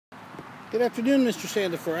Good afternoon, Mr.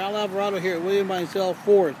 Sandifer. Al Alvarado here at Mizell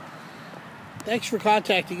Ford. Thanks for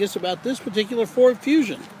contacting us about this particular Ford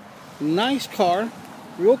Fusion. Nice car,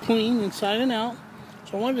 real clean inside and out.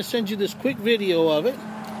 So I wanted to send you this quick video of it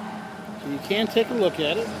so you can take a look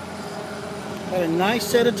at it. Got a nice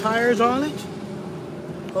set of tires on it.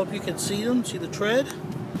 Hope you can see them, see the tread.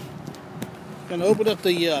 I'm going to open up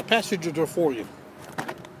the passenger door for you.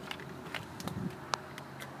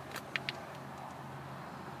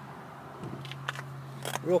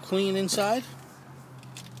 Real clean inside.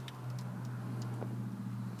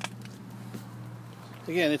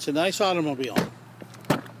 Again, it's a nice automobile.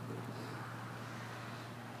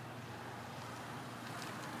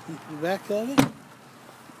 The back of it.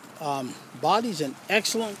 Body's in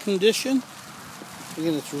excellent condition.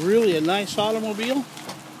 Again, it's really a nice automobile.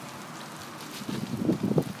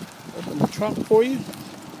 Open the trunk for you.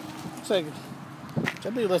 Looks like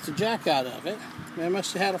somebody left the jack out of it. They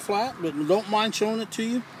must have had a flat, but don't mind showing it to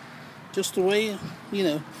you just the way, we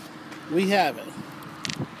have it.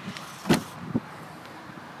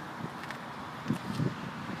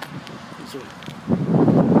 It's a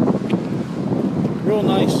real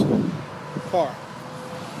nice car.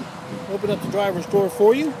 Open up the driver's door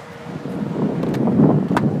for you.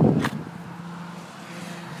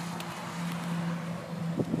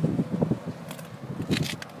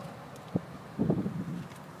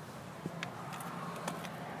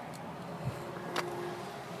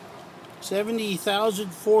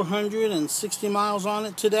 $70,460 miles on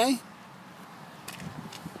it today.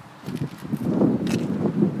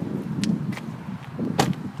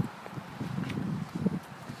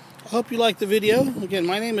 I hope you liked the video. Again,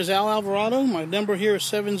 my name is Al Alvarado. My number here is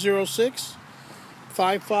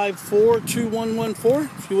 706-554-2114.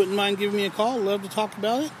 If you wouldn't mind giving me a call, I'd love to talk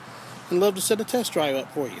about it and love to set a test drive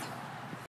up for you.